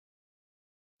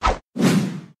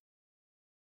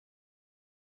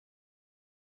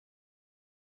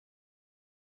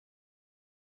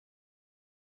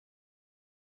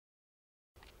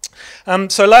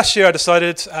So last year I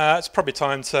decided it's probably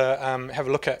time to have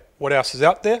a look at what else is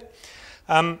out there.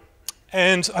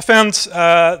 And I found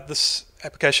this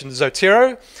application,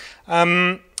 Zotero.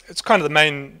 It's kind of the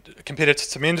main competitor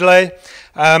to Mendeley.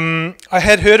 I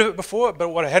had heard of it before, but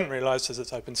what I hadn't realized is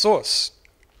it's open source.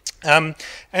 And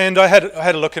I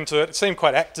had a look into it. It seemed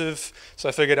quite active, so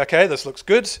I figured, okay, this looks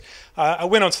good. I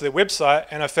went onto their website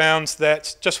and I found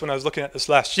that just when I was looking at this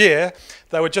last year,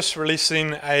 they were just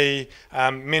releasing a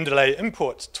Mendeley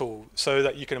import tool so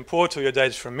that you can import all your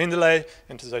data from Mendeley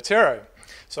into Zotero.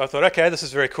 So I thought, okay, this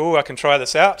is very cool. I can try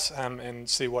this out and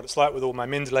see what it's like with all my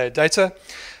Mendeley data.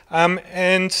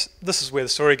 And this is where the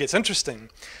story gets interesting.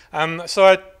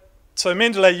 So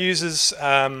Mendeley uses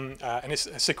a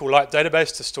SQLite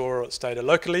database to store its data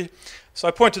locally. So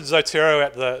I pointed Zotero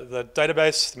at the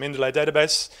database, the Mendeley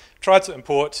database, tried to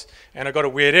import, and I got a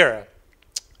weird error.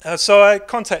 So I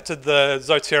contacted the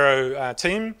Zotero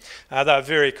team. They were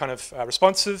very kind of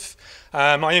responsive.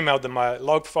 I emailed them my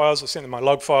log files, I sent them my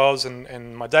log files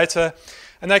and my data,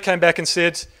 and they came back and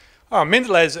said, oh,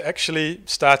 Mendeley's actually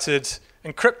started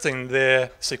encrypting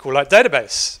their SQLite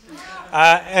database.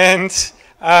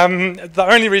 The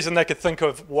only reason they could think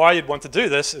of why you'd want to do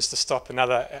this is to stop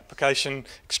another application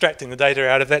extracting the data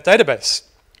out of that database.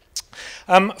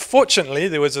 Fortunately,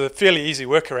 there was a fairly easy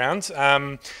workaround.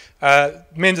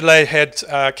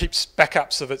 Mendeley keeps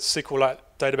backups of its SQLite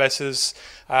databases,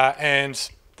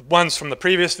 and the ones from the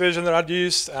previous version that I'd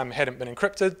used hadn't been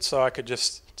encrypted, so I could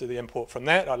just do the import from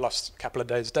that. I lost a couple of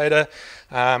days' data,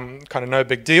 kind of no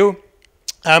big deal.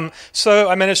 So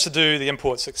I managed to do the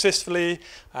import successfully,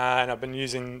 and I've been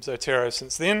using Zotero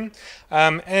since then.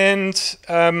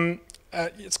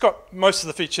 It's got most of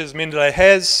the features Mendeley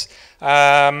has,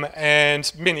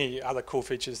 and many other cool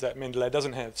features that Mendeley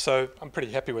doesn't have, so I'm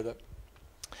pretty happy with it.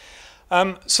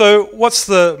 So what's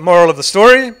the moral of the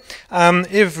story?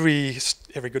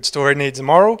 Every good story needs a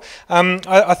moral.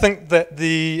 I think that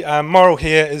the moral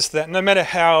here is that no matter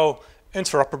how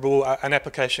interoperable an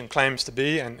application claims to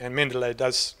be, and Mendeley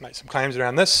does make some claims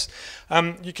around this,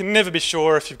 you can never be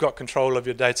sure if you've got control of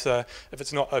your data if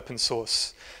it's not open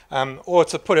source. Or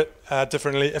to put it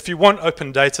differently, if you want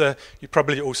open data, you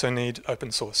probably also need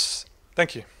open source.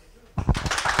 Thank you.